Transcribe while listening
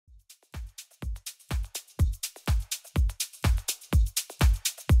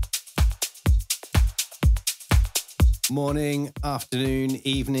Morning, afternoon,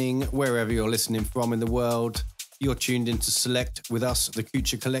 evening, wherever you're listening from in the world. You're tuned in to Select with us, the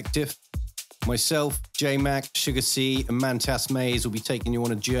Kuća Collective. Myself, J-Mac, Sugar C and Mantas Maze will be taking you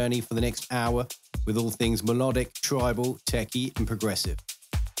on a journey for the next hour with all things melodic, tribal, techie and progressive.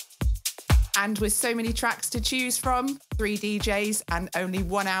 And with so many tracks to choose from, 3 DJs and only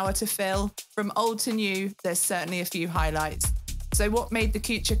 1 hour to fill, from old to new, there's certainly a few highlights. So what made the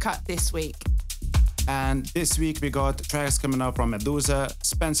Kuća cut this week? And this week we got tracks coming up from Meduza,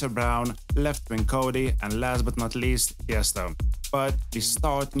 Spencer Brown, LEFTWING KODY, and last but not least, Tiesto. But we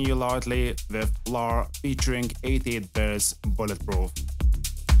start new lightly with LAR featuring 88 Bears Bulletproof.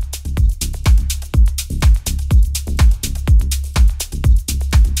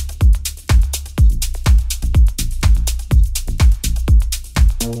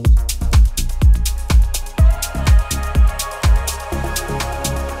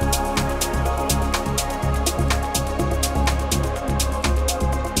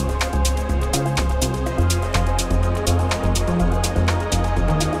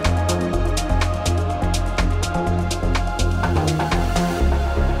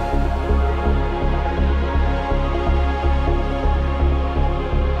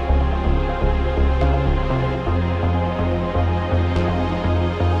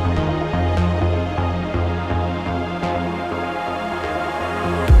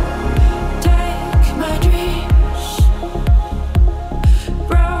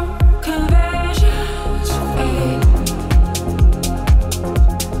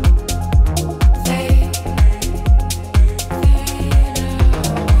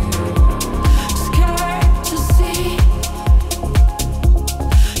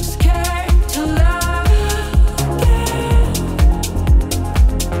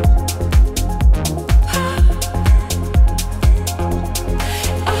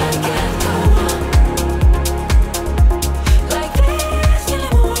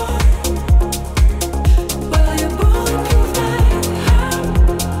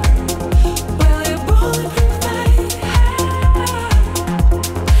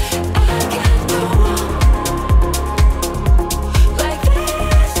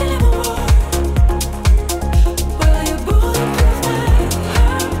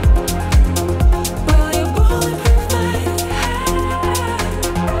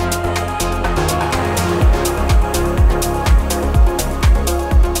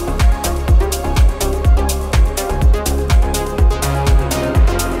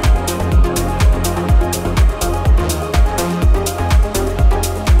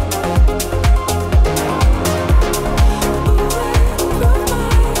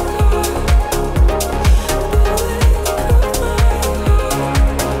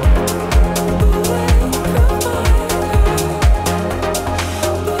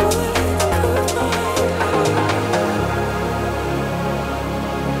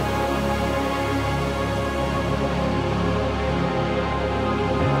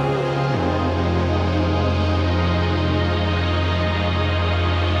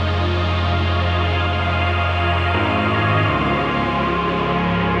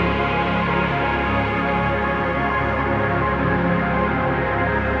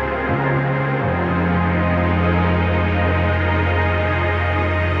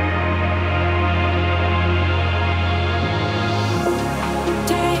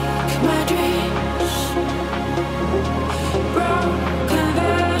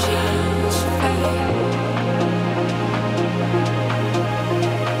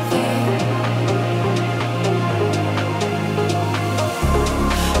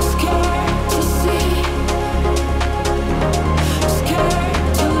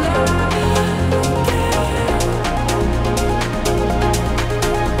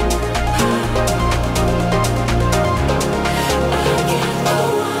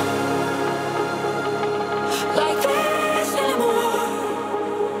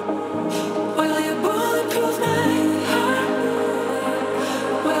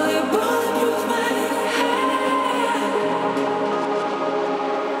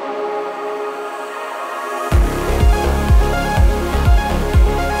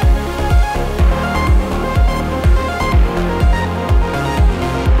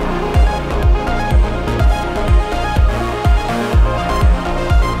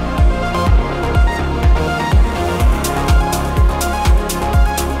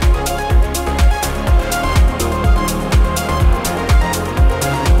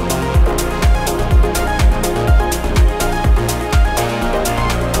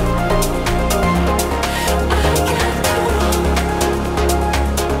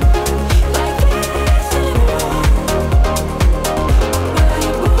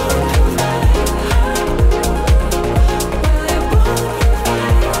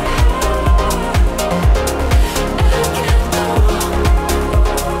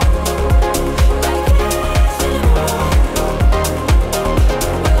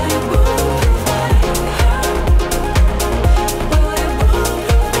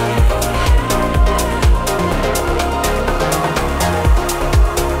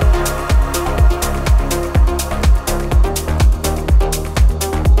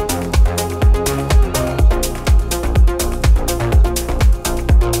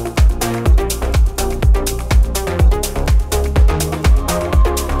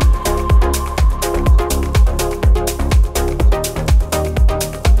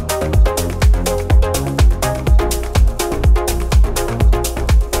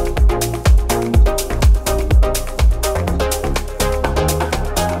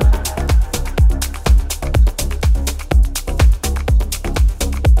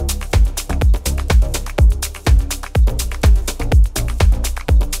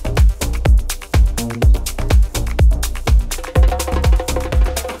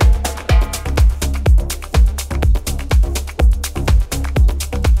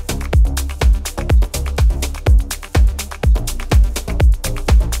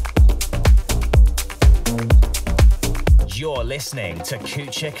 listening to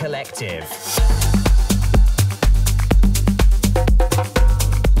Kuća Collective.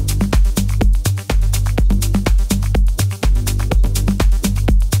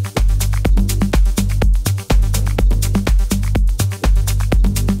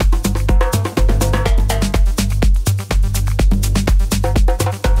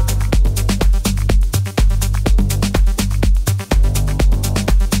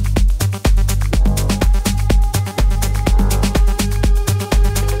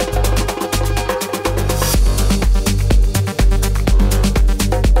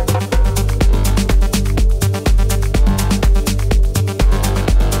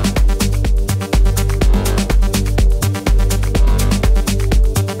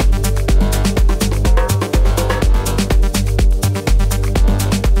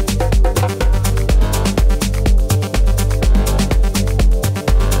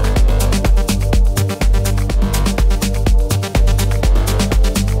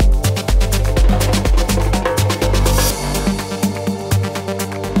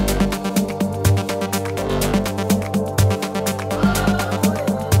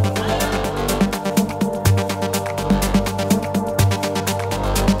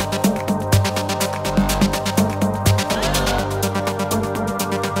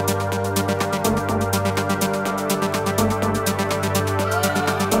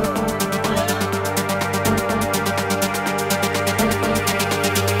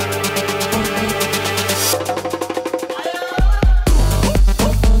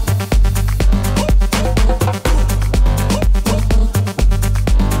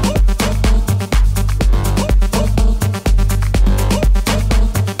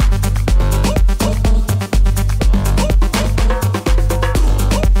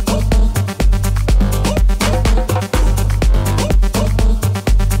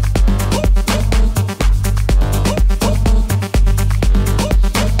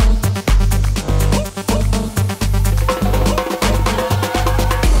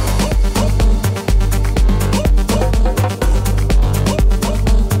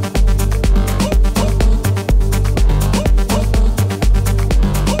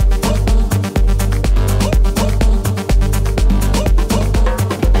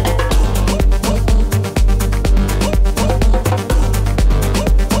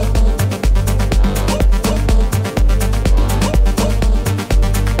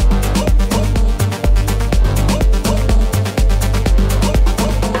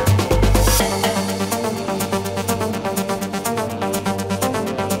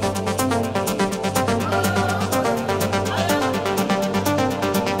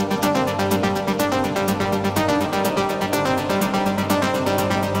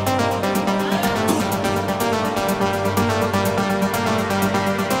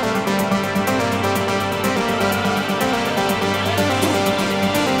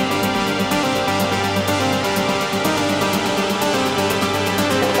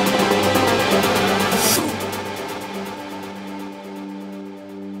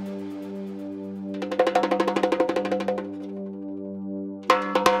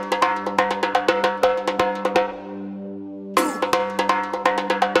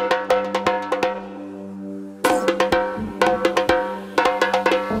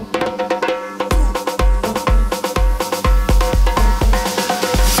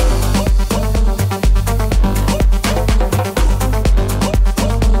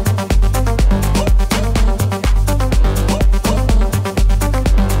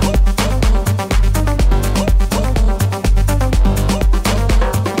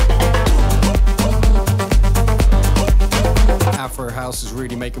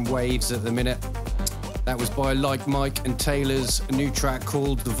 Making waves at the minute. That was by Like Mike and Taylor's new track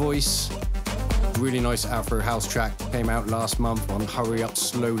called The Voice. Really nice Afro house track, came out last month on Hurry Up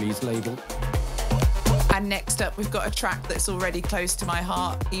Slowly's label. And next up, we've got a track that's already close to my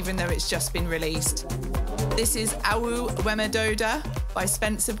heart, even though it's just been released. This is L.GU WEMADODA by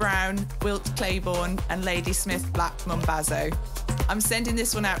Spencer Brown, WILT Claйбоурне and LADYSMITH Black MAMBAZO. I'm sending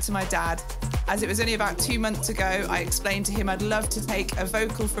this one out to my dad. As it was only about 2 months ago, I explained to him I'd love to take a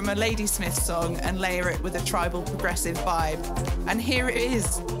vocal from a Ladysmith song and layer it with a tribal progressive vibe. And here it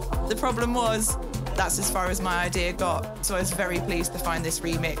is. The problem was, that's as far as my idea got, so I was very pleased to find this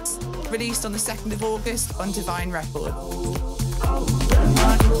remix. Released on the 2nd of August on Divine Record.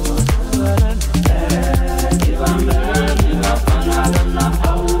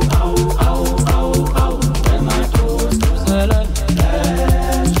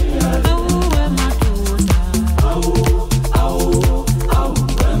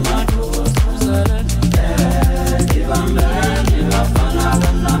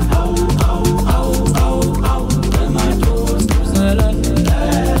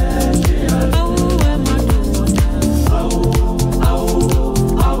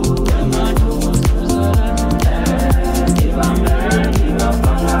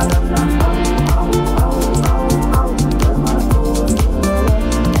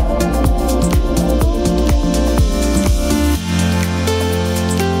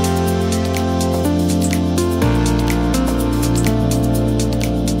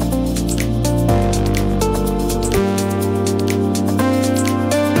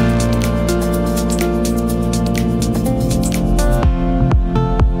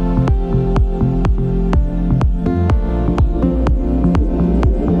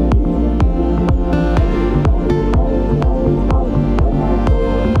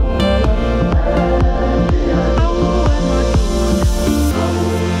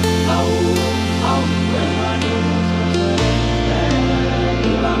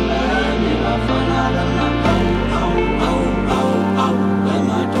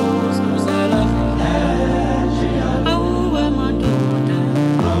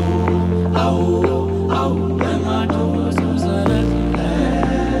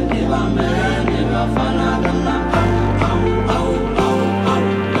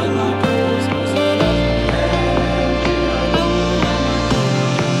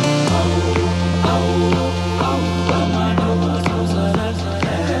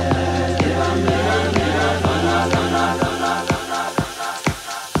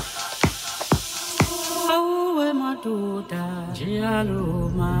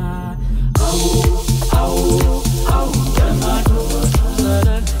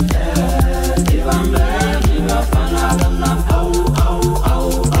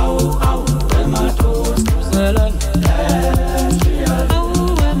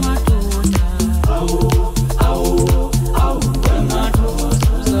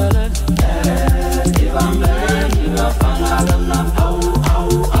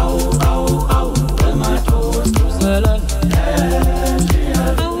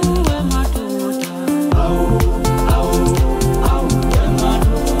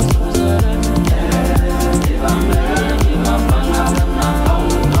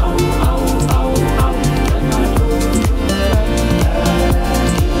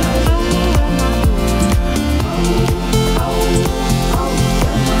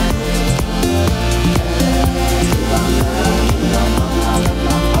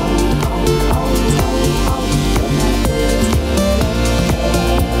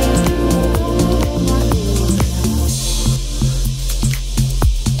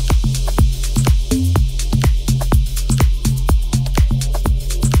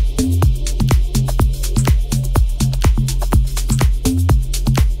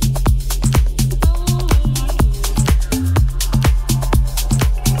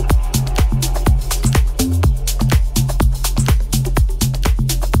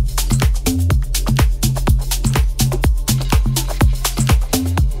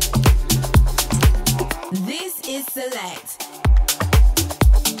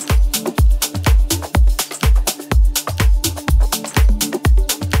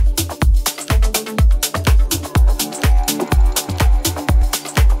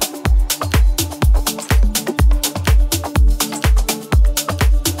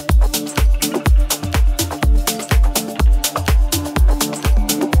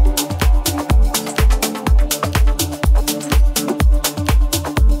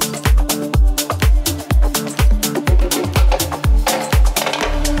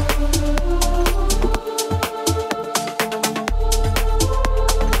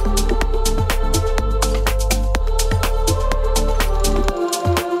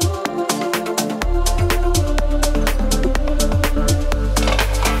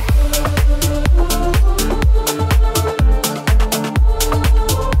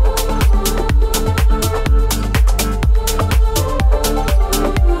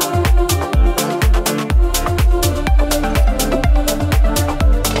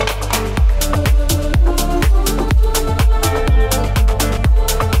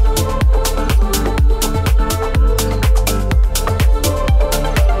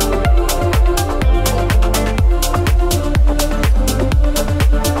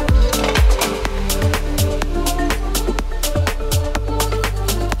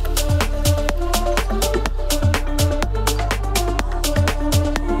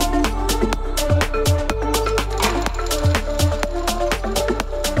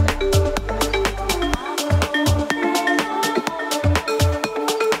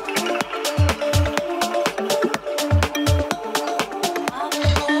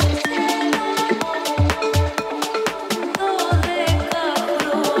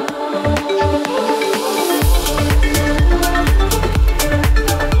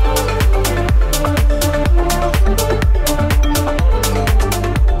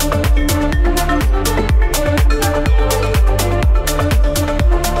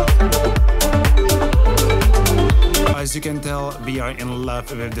 As you can tell, we are in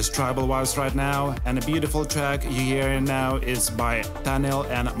love with this tribal vibes right now, and a beautiful track you hear now is by TANIL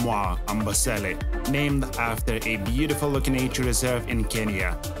and MAOR, AMBOSELI, named after a beautiful looking nature reserve in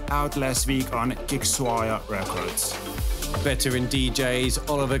Kenya, out last week on Kickswire Records. Veteran DJs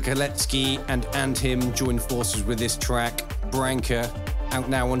Oliver KOLETZKI and ANDHIM joined forces with this track, BRANKA, out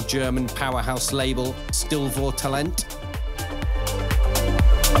now on German powerhouse label Still vor Talent.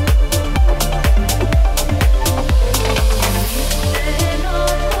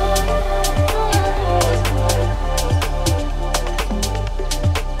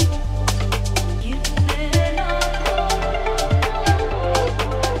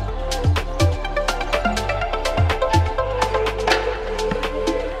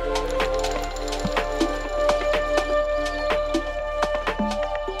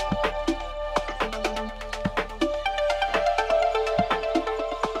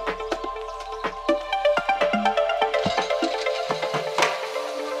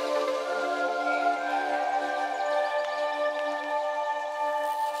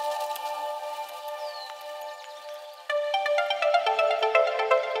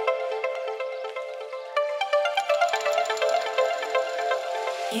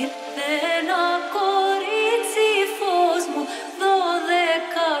 Ipena korici fos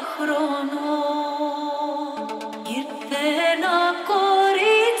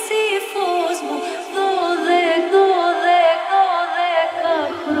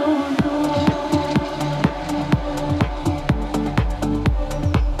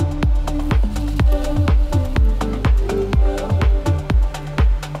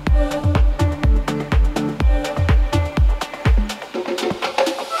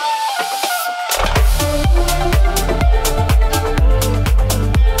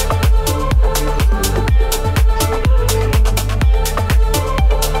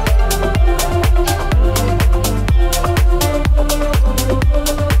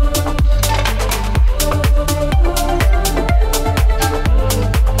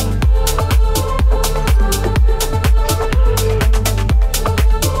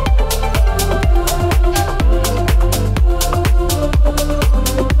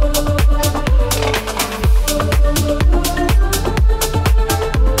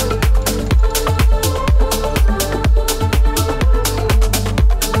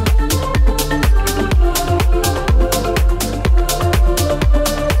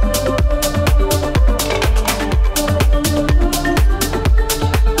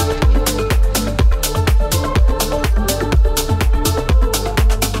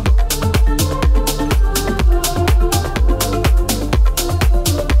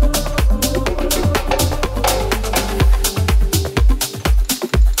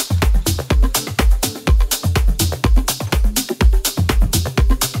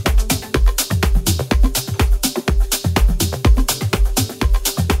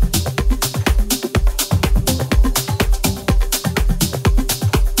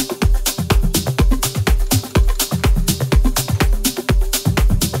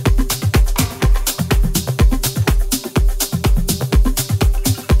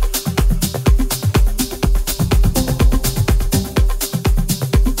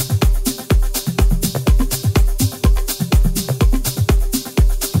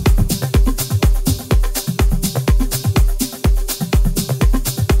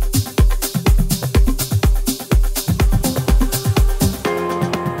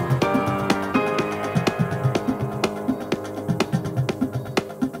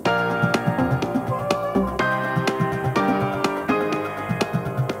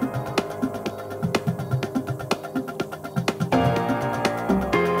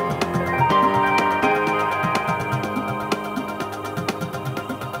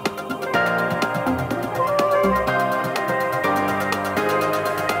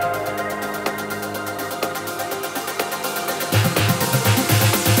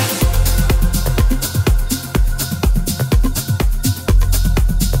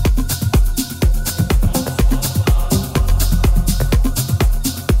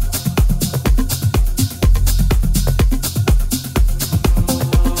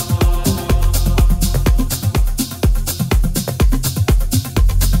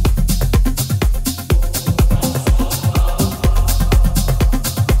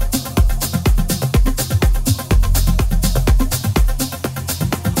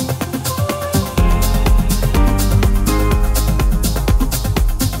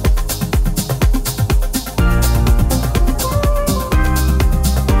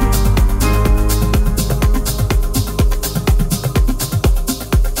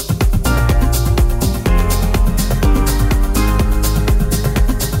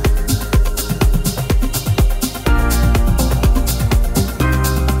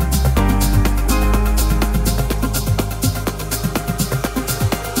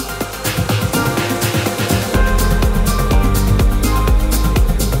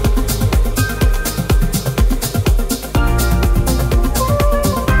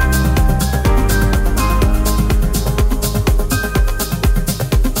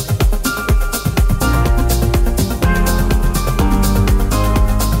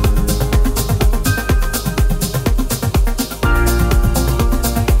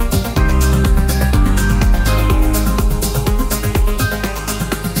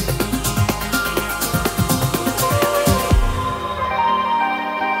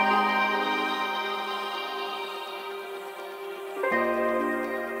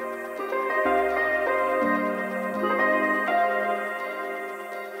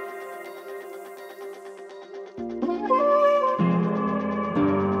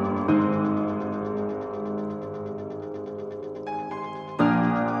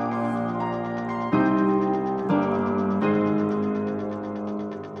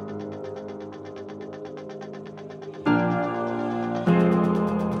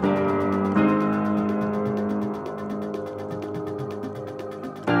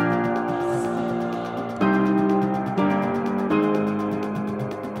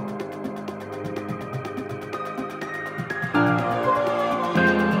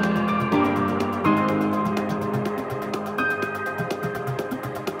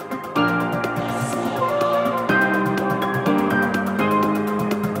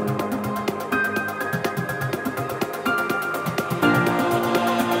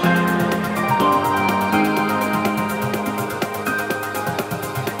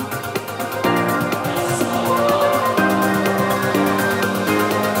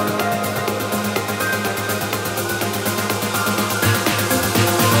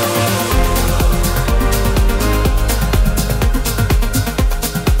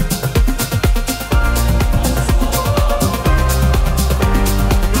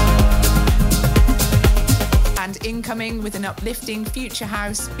in with an uplifting future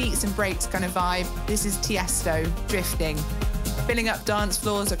house, beats and breaks kind of vibe. This is Tiesto, Drifting. Filling up dance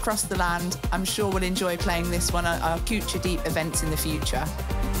floors across the land. I'm sure we'll enjoy playing this one at our Kuća Deep events in the future.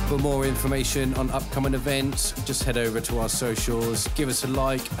 For more information on upcoming events, just head over to our socials, give us a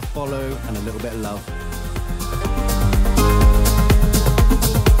like, a follow, and a little bit of love.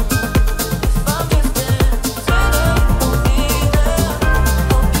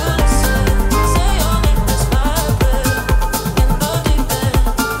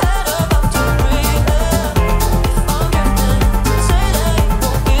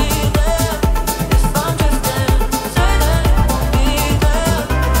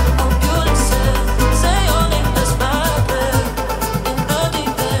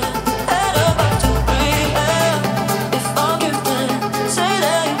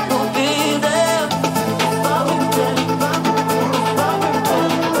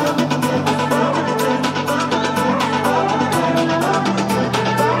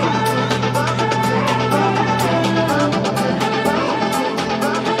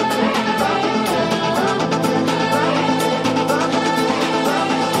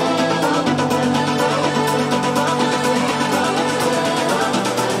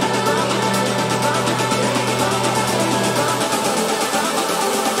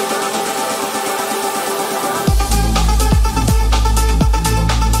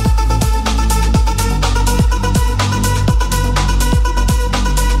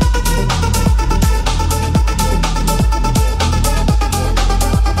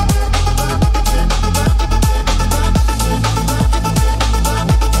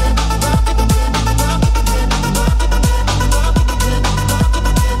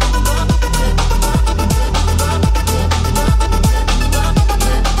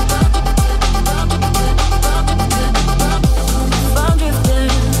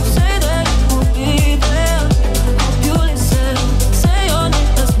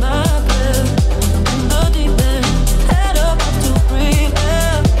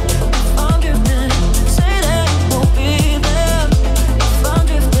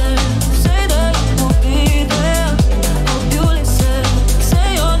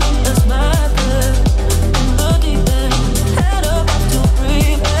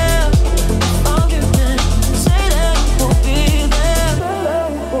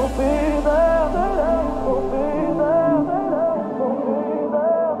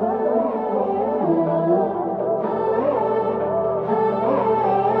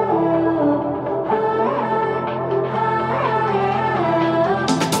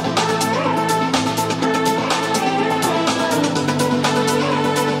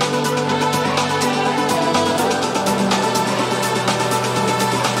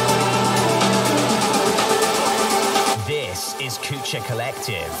 Kuća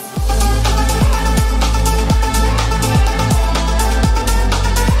Collective.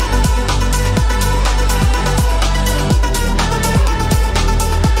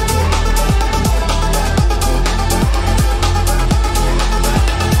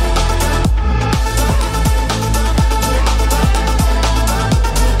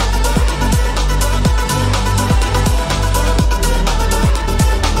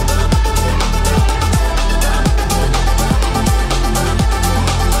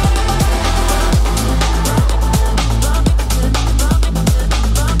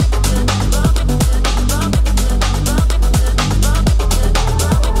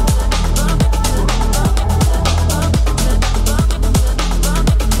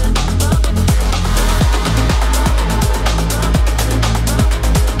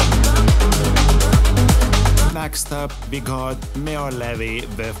 Next up, we got MAOR LEVI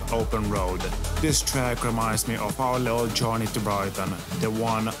with Open Road. This track reminds me of our little journey to Brighton, the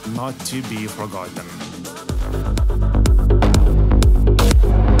one not to be forgotten.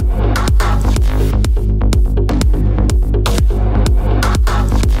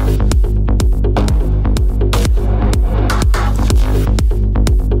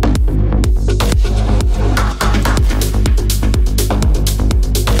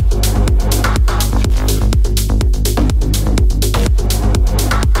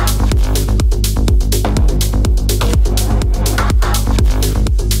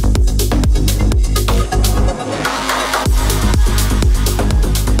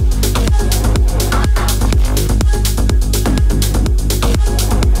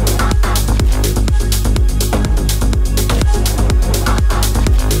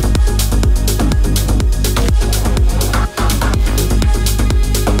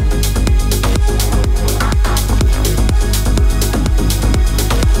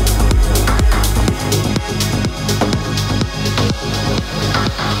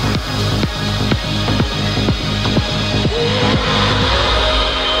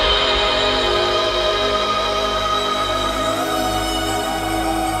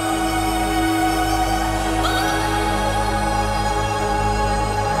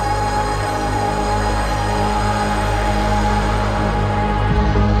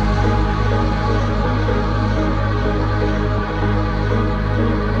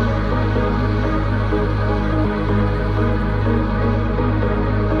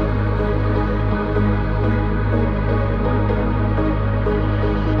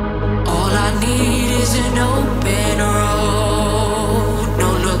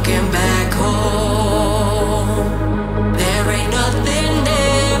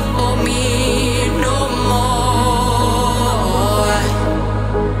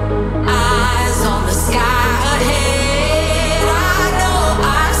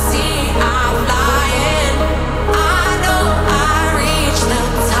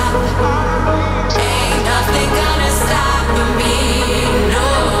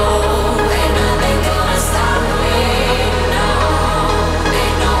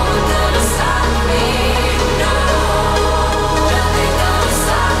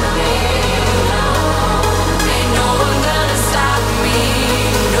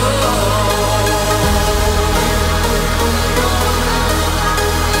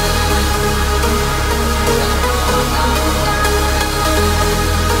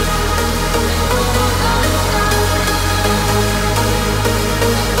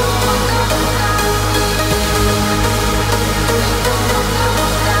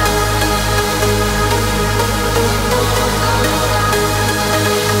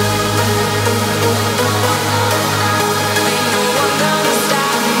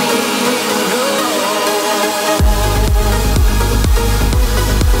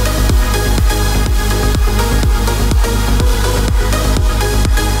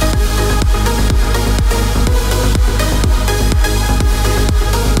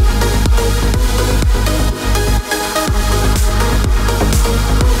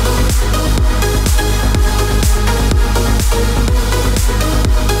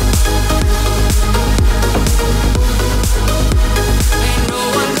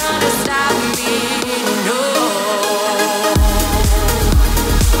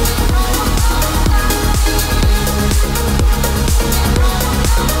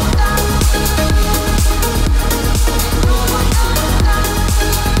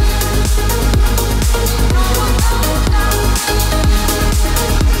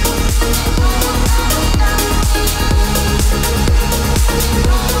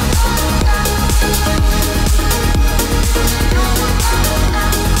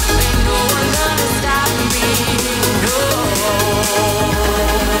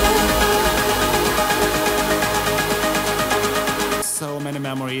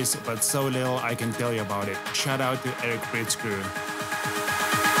 is, but so little I can tell you about it. Shout out to Eric Britt's crew.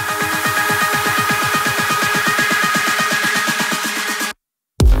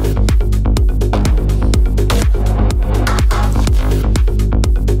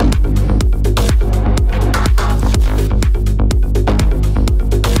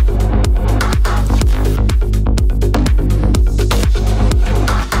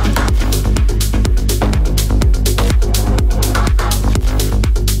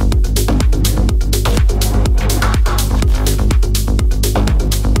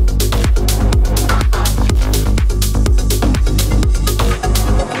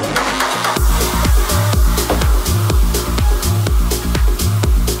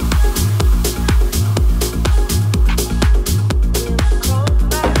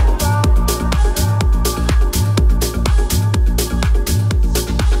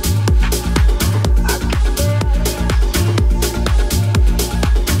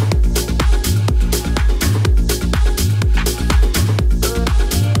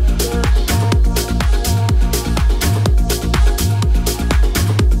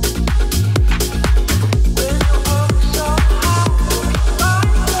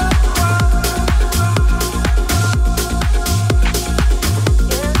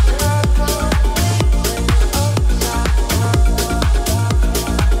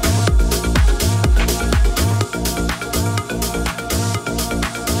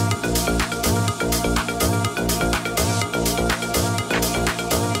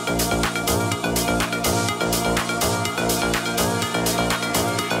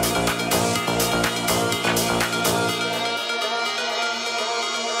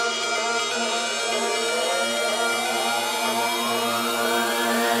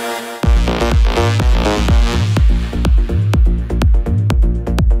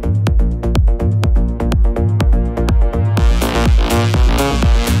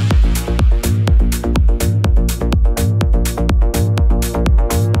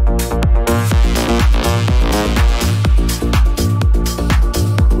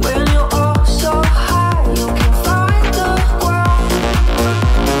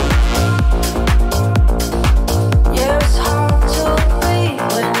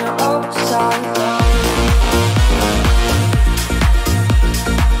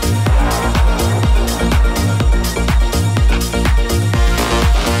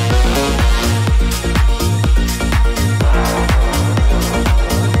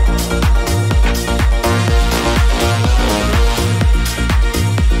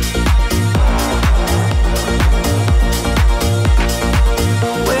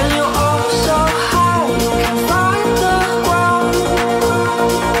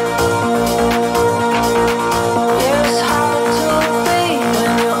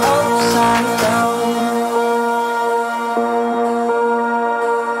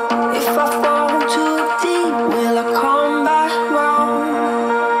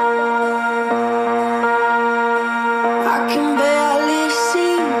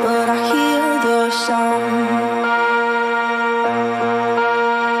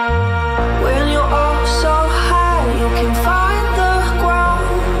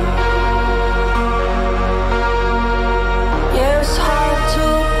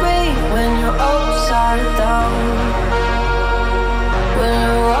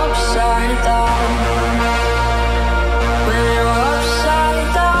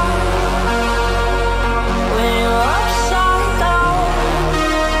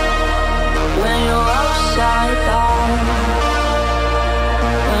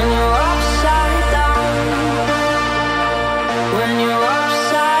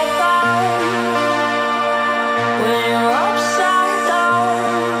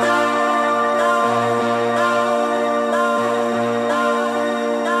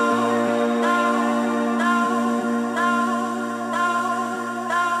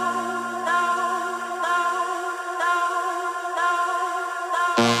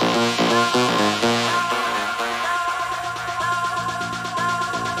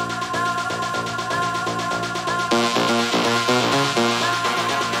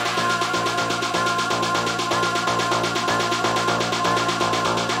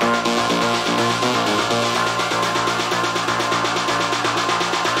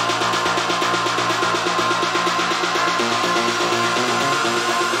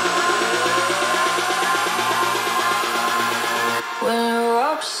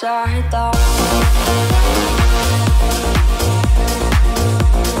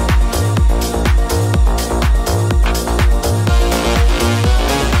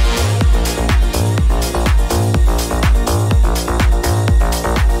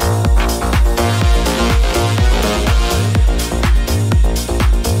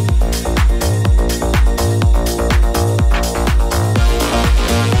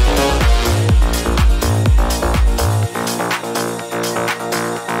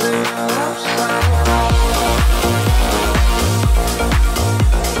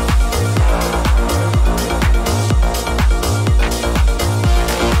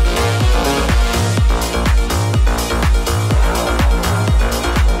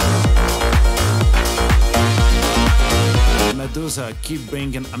 Meduza keep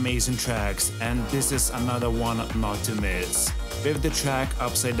bringing amazing tracks, and this is another one not to miss. With the track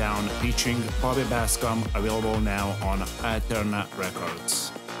Upside Down featuring Bobby BASKCOMB available now on Eterna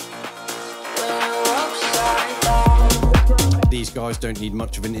Records. These guys don't need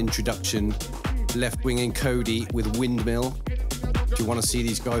much of an introduction. Leftwing and KODY with Windmill. If you want to see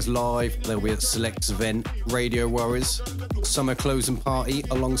these guys live, they'll be at Select's event, Radio Warriors, Summer Closing Party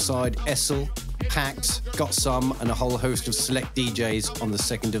alongside Essel, Pax, Got Some, and a whole host of select DJs on the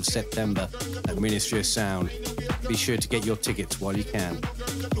 2nd of September at Ministry of Sound. Be sure to get your tickets while you can.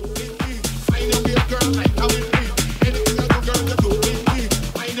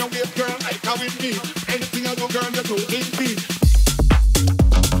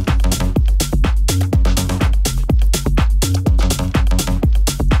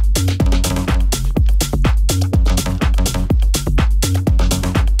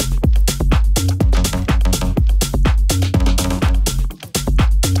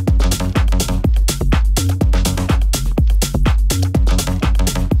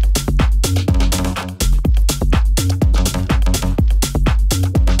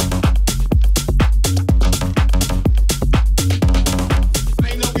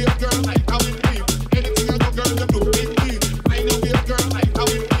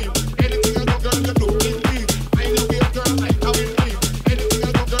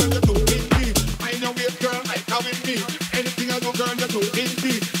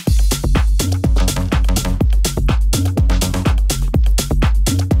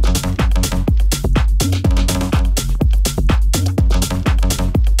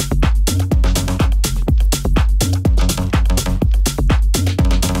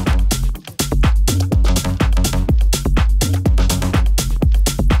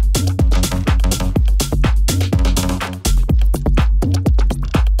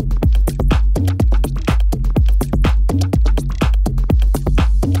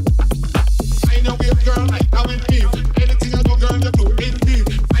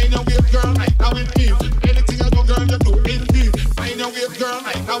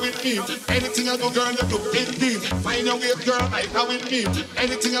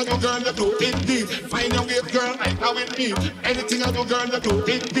 Anything I do, girl, you do it deep. Find a way, girl, like how it feels. Anything I do, girl, you do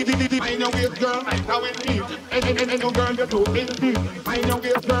it deep. Find a way, girl, like how it feels. Anything girl, you do it deep. Find a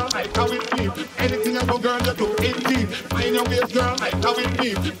way, girl, like how it feels. Anything I do, girl, you do it deep. Find a way, girl, like how it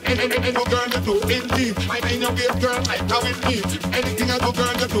feels. Anything girl, you do it deep. Find a way, girl, like how it feels. Anything I do,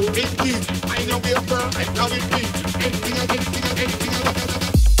 girl, you do it deep. Find a way, girl, like how it feels. Anything I do.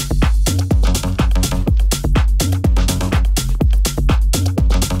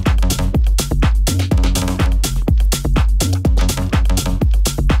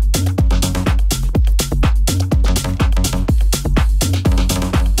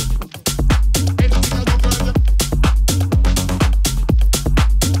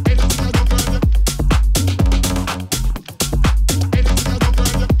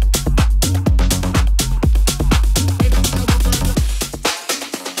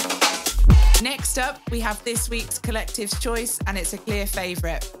 We have this week's Collective's Choice, and it's a clear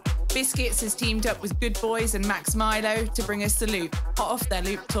favourite. BISCITS has teamed up with GOODBOYS and Max Milo to bring us The Loop, hot off their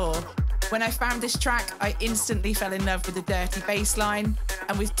Loop tour. When I found this track, I instantly fell in love with the dirty bass line,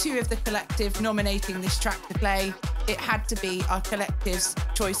 and with two of the Collective nominating this track to play, it had to be our Collective's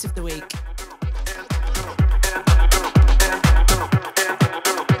Choice of the Week.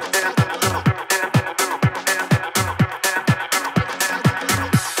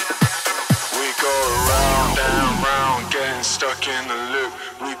 Stuck in the loop,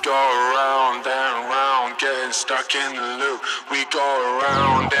 we go around and round, getting stuck in the loop. We go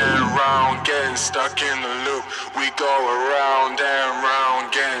around and round, getting stuck in the loop. We go around and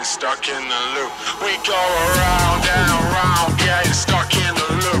round, getting stuck in the loop. We go around and round, getting stuck in the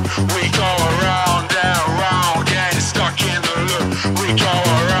loop. We go around and round, getting stuck in the loop. We go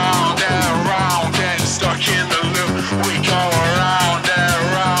around and round, getting stuck in the loop.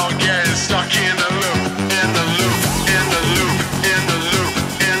 In the loop, in the loop, in the loop,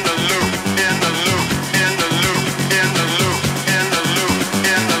 in the loop, in the loop, in the loop, in the loop, in the loop,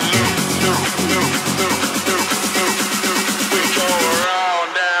 in the loop, loop, loop, loop, loop, loop, loop. We go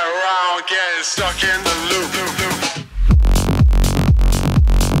around and round, getting stuck in the loop, loop, loop.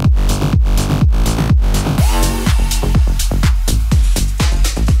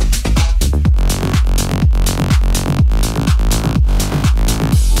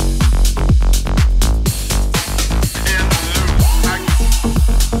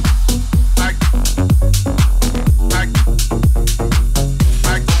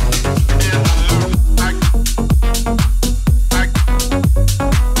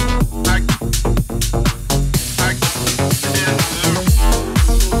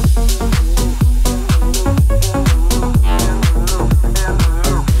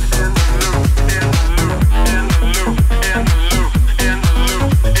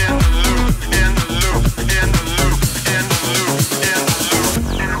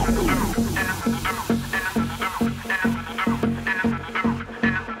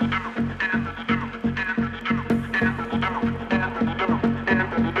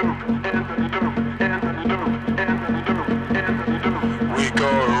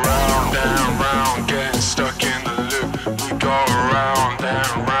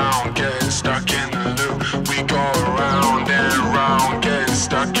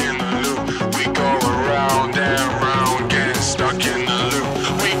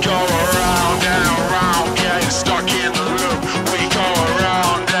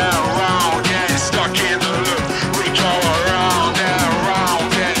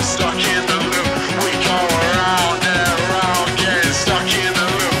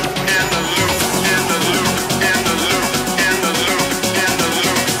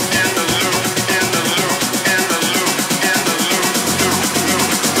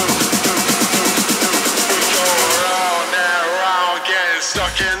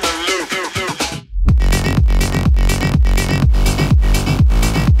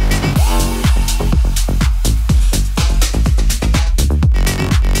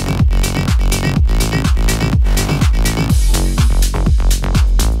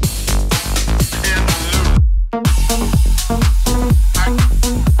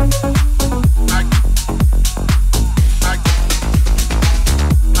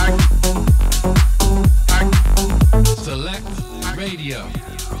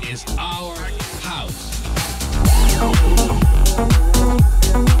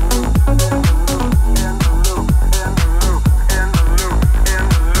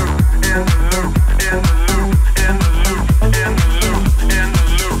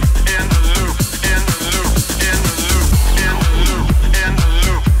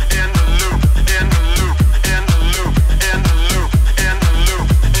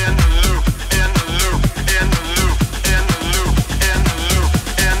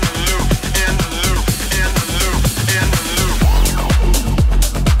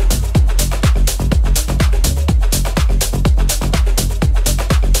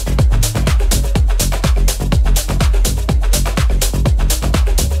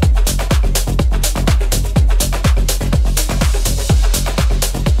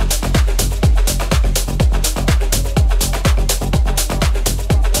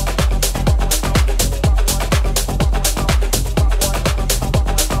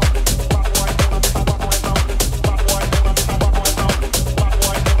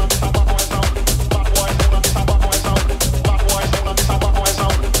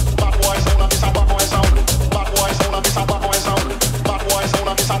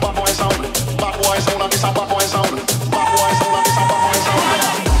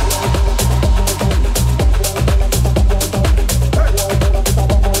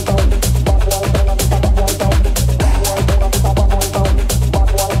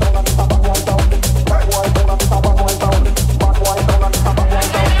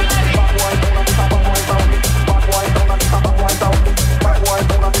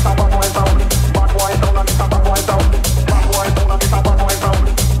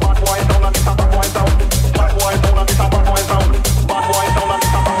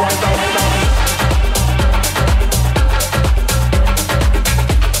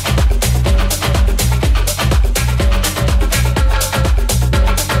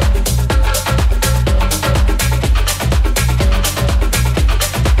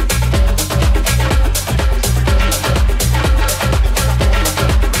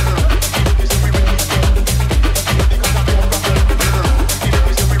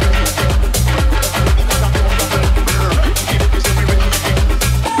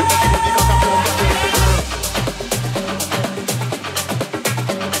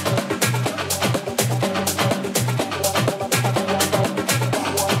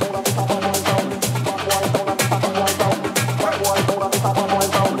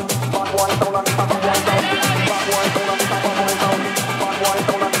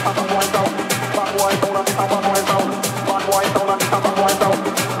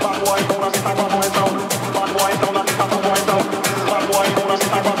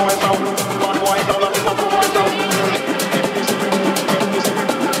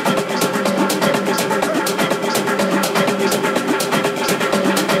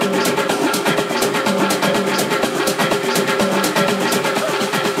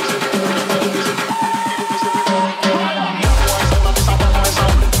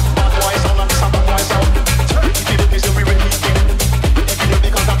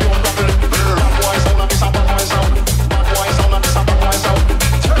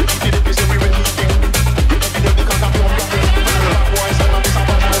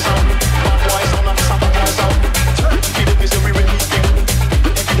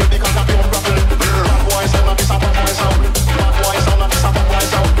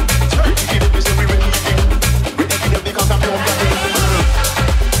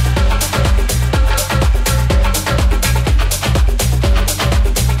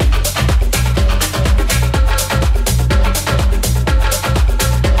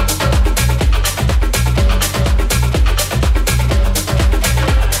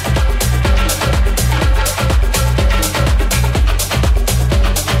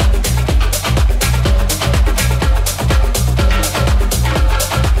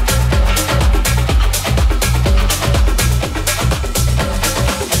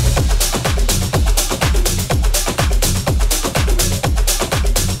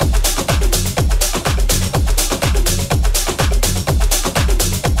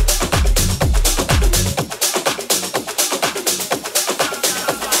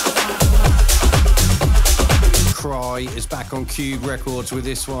 Boy is back on Cube Records with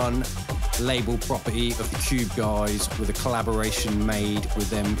this one, label property of the Cube guys, with a collaboration made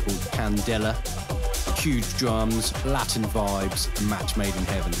with them called Candela. Huge drums, Latin vibes, a match made in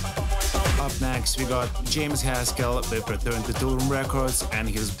heaven. Up next, we got James Haskell with Return to Toolroom Records and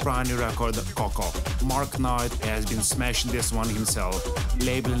his brand new record, COCO. Mark Knight has been smashing this one himself,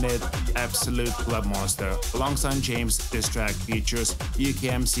 labeling it Absolute Club Monster. Alongside James, this track features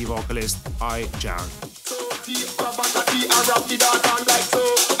UK MC vocalist I.Jang.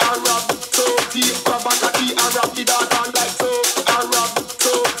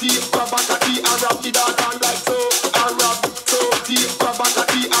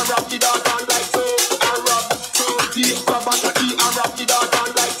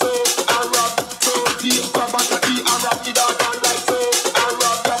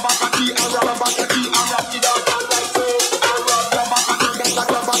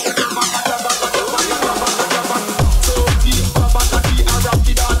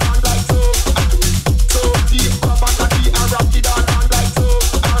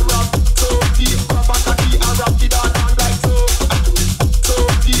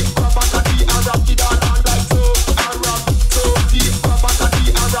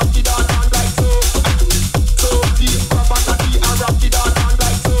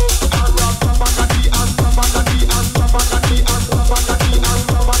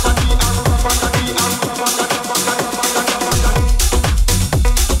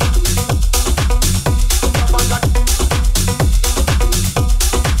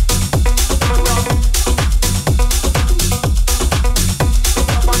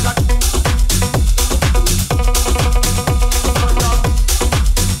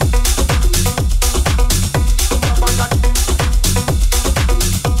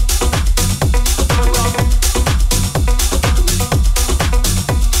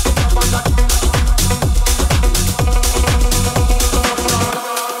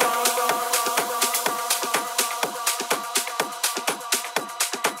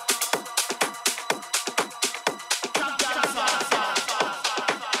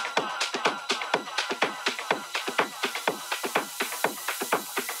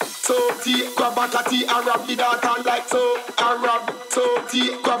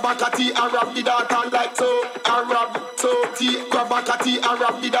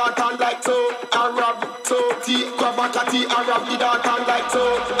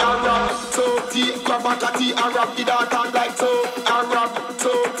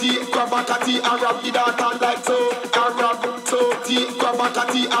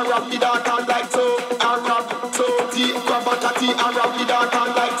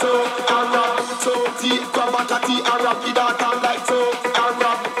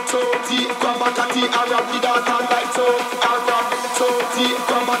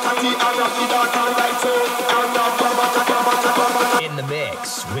 In the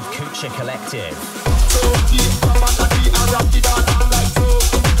mix with Kuća Collective.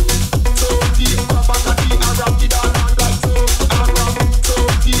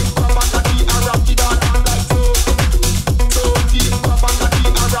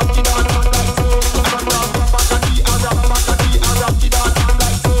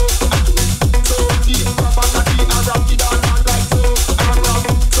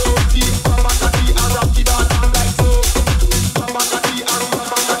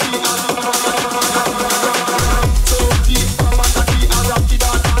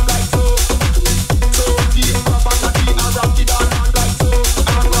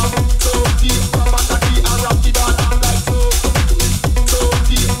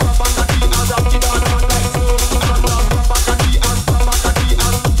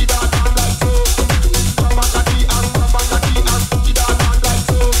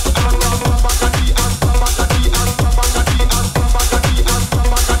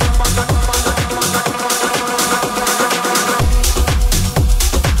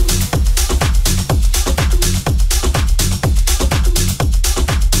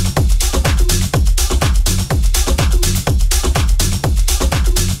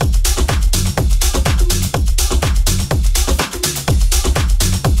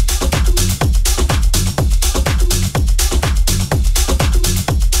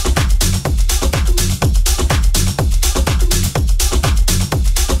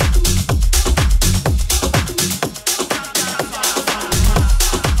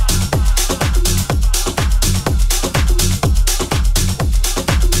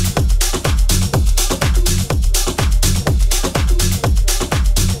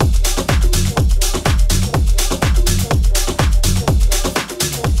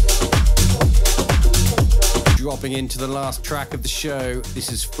 Into the last track of the show.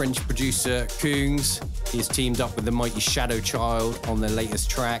 This is French producer Kungs He has teamed up with the mighty Shadow Child on their latest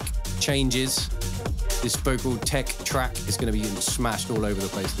track, Changes. This vocal tech track is going to be getting smashed all over the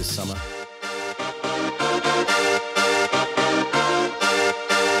place this summer.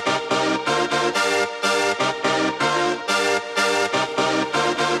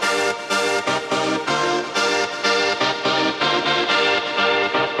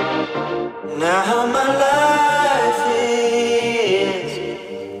 Now my life is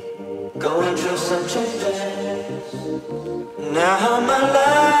going through some changes. Now my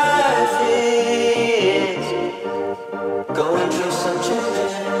life is going through some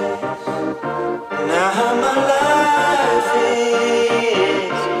changes. Now my life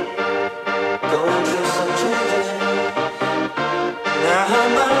is going through some changes. Now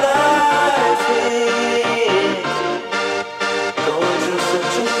my life is going through some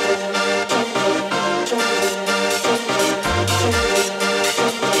changes.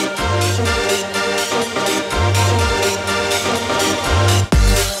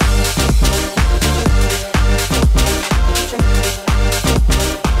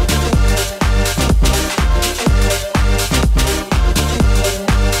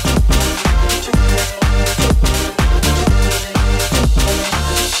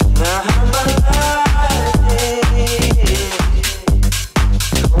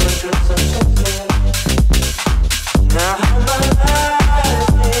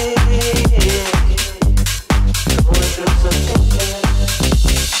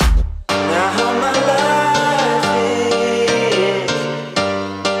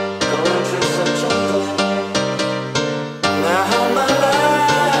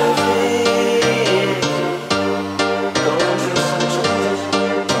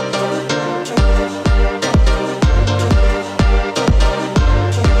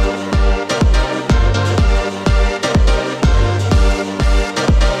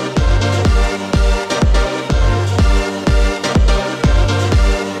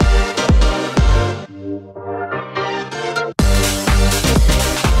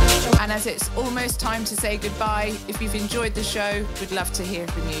 To say goodbye. If you've enjoyed the show, we'd love to hear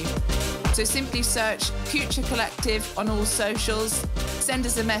from you. So simply search Kuća Collective on all socials, send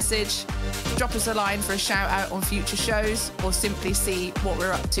us a message, drop us a line for a shout out on future shows, or simply see what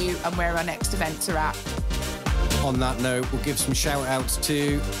we're up to and where our next events are at. On that note, we'll give some shout outs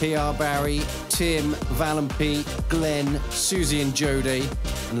to PR Barry, Tim, Val and Pete, Glenn, Susie and Jody,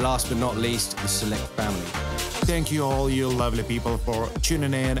 and last but not least, the Select family. Thank you all you lovely people for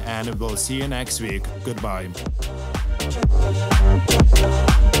tuning in, and we'll see you next week. Goodbye.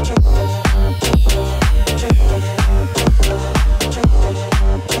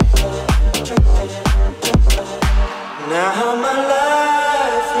 Now my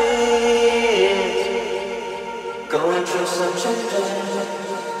life is going through some changes.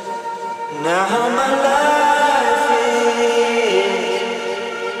 Now my